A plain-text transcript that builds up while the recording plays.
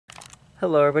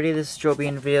Hello everybody, this is Joe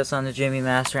being videos on the Gemmy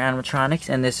Master Animatronics,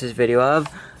 and this is video of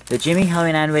the Gemmy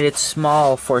Halloween Animated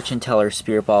Small Fortune Teller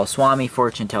Spirit Ball, Swami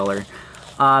Fortune Teller.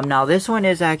 Now this one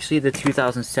is actually the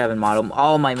 2007 model.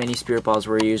 All my mini Spirit Balls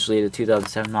were usually the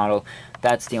 2007 model.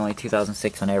 That's the only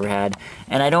 2006 one I ever had.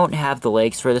 And I don't have the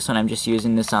legs for this one, I'm just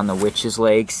using this on the witch's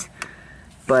legs.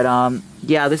 But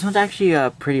yeah, this one's actually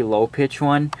a pretty low pitch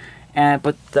one.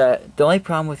 But the only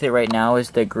problem with it right now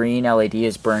is the green LED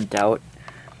is burnt out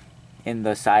in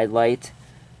the side light.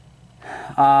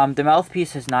 The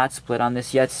mouthpiece has not split on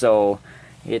this yet, so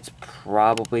it's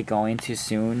probably going to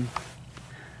soon.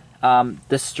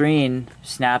 The string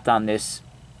snapped on this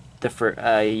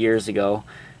years ago,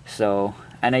 so,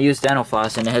 and I used dental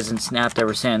floss and it hasn't snapped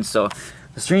ever since, so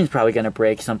the string's probably going to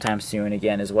break sometime soon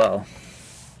again as well.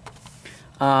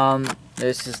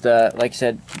 This is the, like I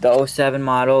said, the 07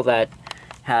 model that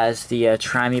has the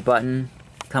try me button.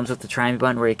 Comes with the try me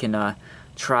button where you can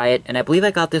try it, and I believe I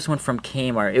got this one from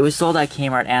Kmart. It was sold at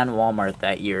Kmart and Walmart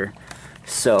that year,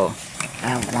 so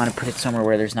I want to put it somewhere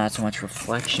where there's not so much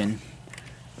reflection.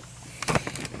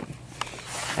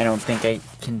 I don't think I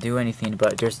can do anything,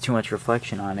 but there's too much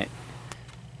reflection on it.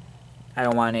 I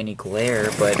don't want any glare,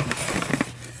 but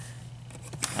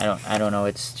I don't know,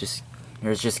 it's just,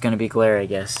 there's just gonna be glare, I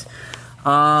guess.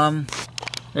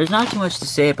 There's not too much to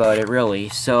say about it really,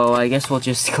 so I guess we'll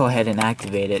just go ahead and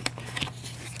activate it.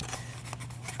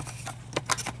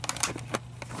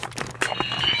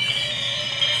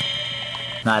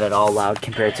 Not at all loud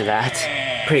compared to that.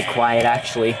 Pretty quiet,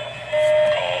 actually.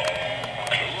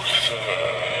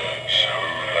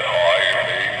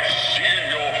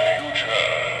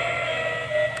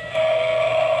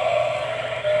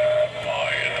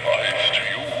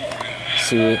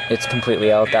 See, it's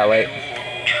completely out that way.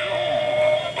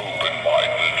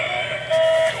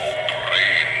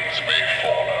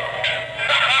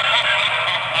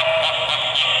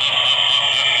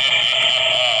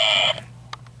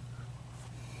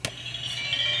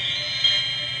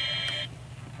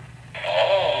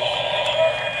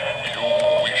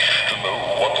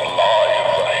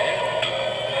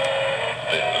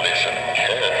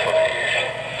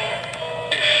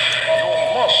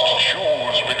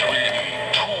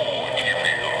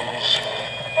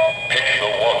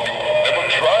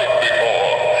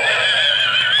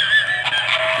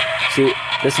 See,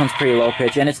 this one's pretty low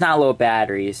pitch, and it's not low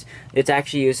batteries. It's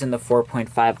actually using the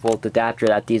 4.5 volt adapter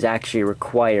that these actually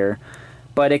require.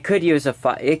 But it could use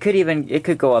it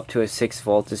could go up to a 6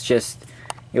 volt. It's just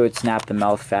it would snap the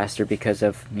mouth faster because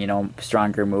of, you know,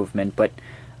 stronger movement. But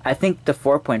I think the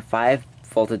 4.5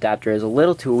 volt adapter is a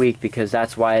little too weak because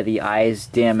that's why the eyes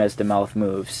dim as the mouth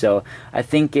moves. So I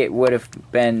think it would have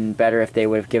been better if they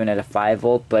would have given it a 5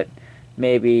 volt, but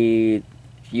maybe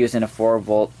using a 4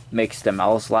 volt makes the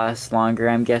mouths last longer,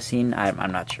 I'm guessing.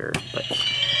 I'm not sure, but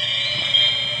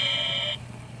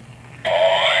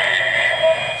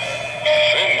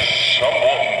Since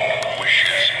someone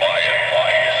wishes my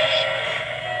advice,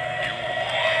 you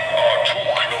are too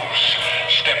close.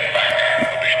 Step back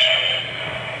a bit.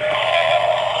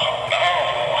 Now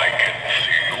I can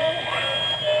see you.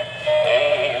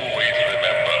 Always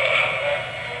remember,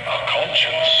 a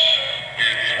conscience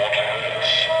is what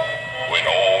hurts when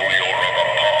all your other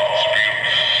parts feel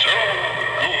so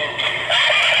good.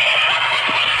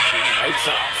 lights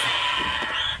off.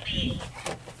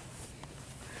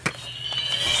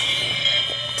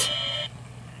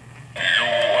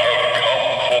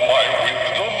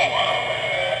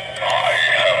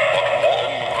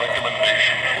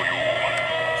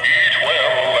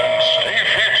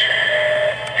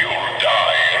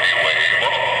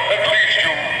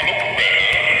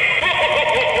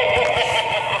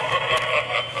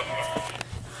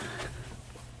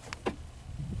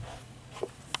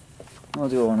 We'll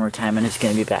do it one more time and it's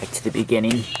going to be back to the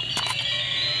beginning.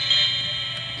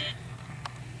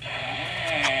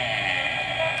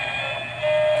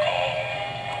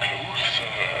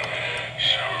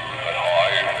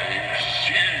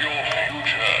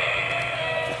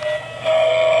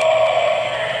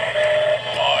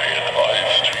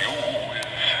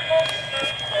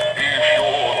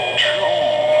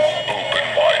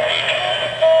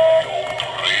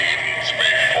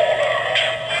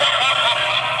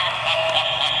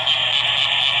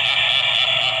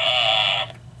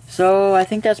 So I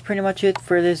think that's pretty much it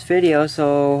for this video,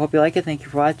 so hope you like it, thank you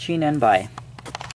for watching, and bye.